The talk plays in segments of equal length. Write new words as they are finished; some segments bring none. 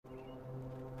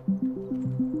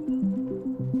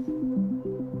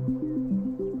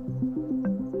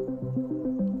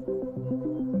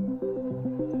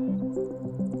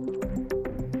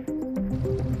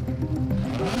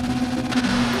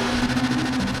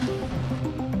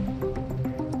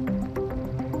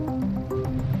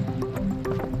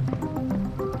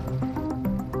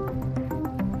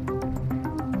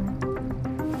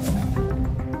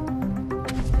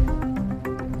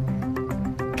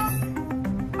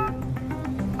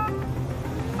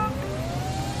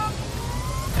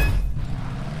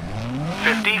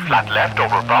Flat left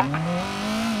over bump.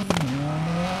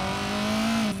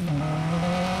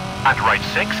 And right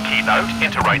 6, keep out,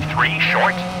 into right 3,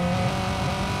 short.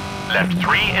 Left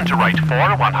 3, into right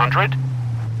 4, 100.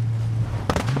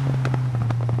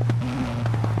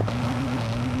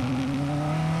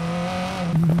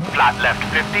 Flat left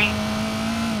 50.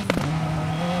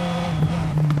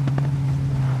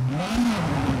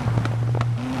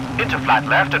 Into flat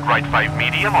left at right 5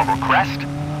 medium over crest.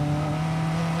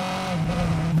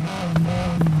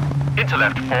 Into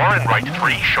left 4 and right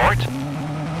 3 short.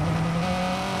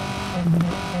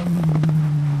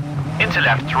 Into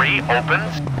left 3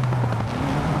 opens.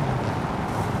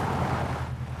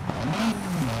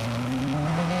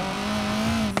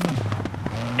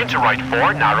 Into right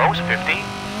 4 narrows 50.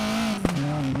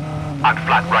 And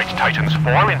flat right tightens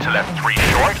 4 into left 3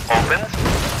 short opens.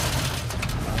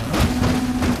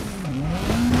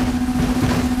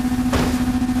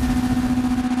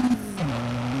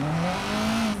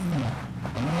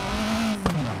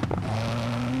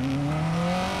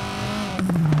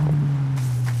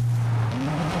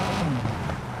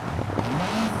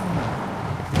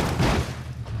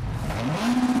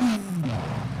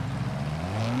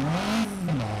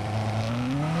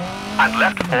 And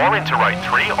left 4 into right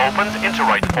 3 opens, into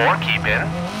right 4, keep in.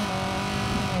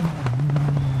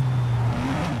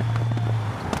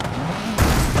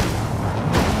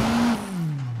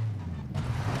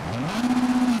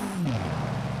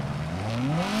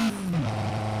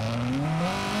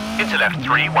 Into left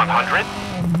 3, 100.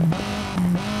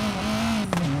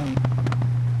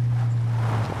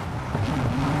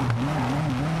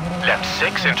 Left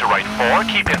 6 into right 4,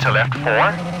 keep into left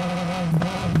 4.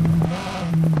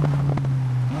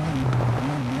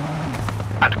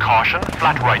 And caution,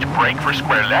 flat right brake for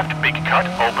square left, big cut,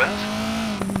 opens.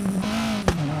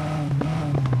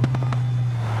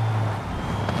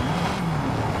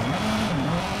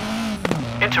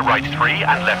 Into right 3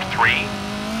 and left 3.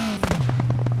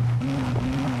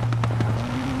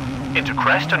 Into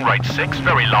crest and right 6,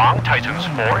 very long, tightens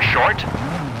 4, short.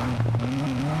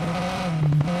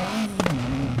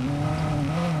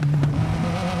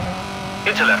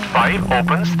 Into left 5,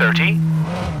 opens 30.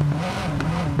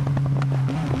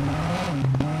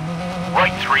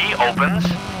 Right 3 opens.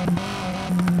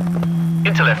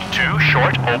 Into left 2,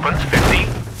 short, opens 50.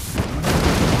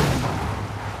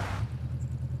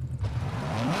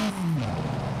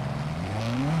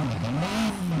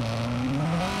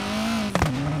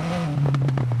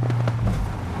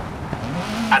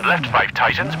 And left 5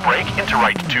 tightens, brake, into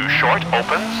right 2 short,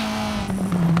 opens.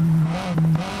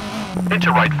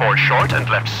 Into right 4 short and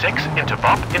left 6, into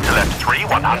bump, into left 3,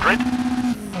 100.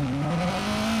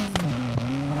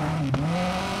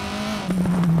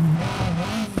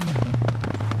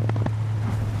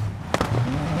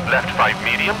 Left 5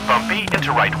 medium, bumpy,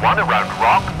 into right 1 around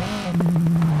rock.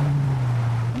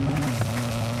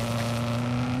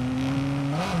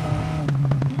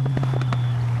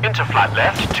 Into flat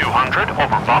left, 200,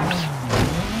 over bumps.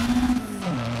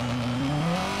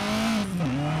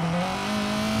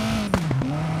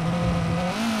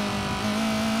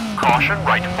 Caution,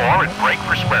 right 4 and brake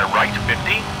for square right,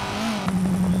 50.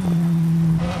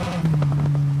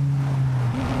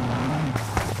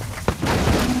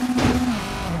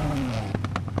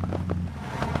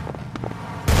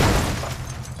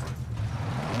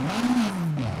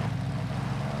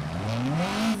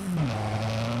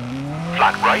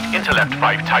 Flat right, into left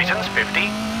 5 tightens, 50.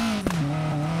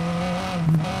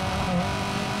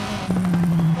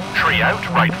 Tree out,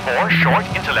 right 4, short,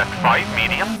 into left 5,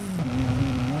 medium.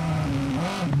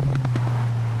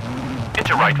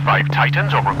 Into right 5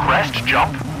 tightens, over crest,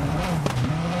 jump.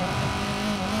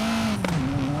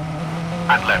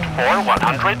 And left 4,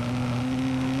 100.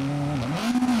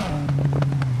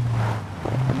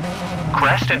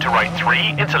 Crest into right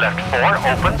 3, into left 4,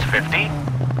 opens, 50.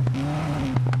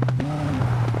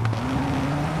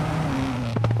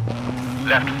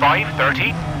 Left 5,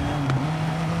 30.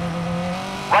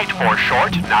 Right 4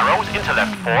 short, narrows, into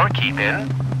left 4, keep in.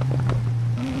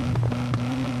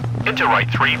 Into right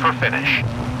 3 for finish.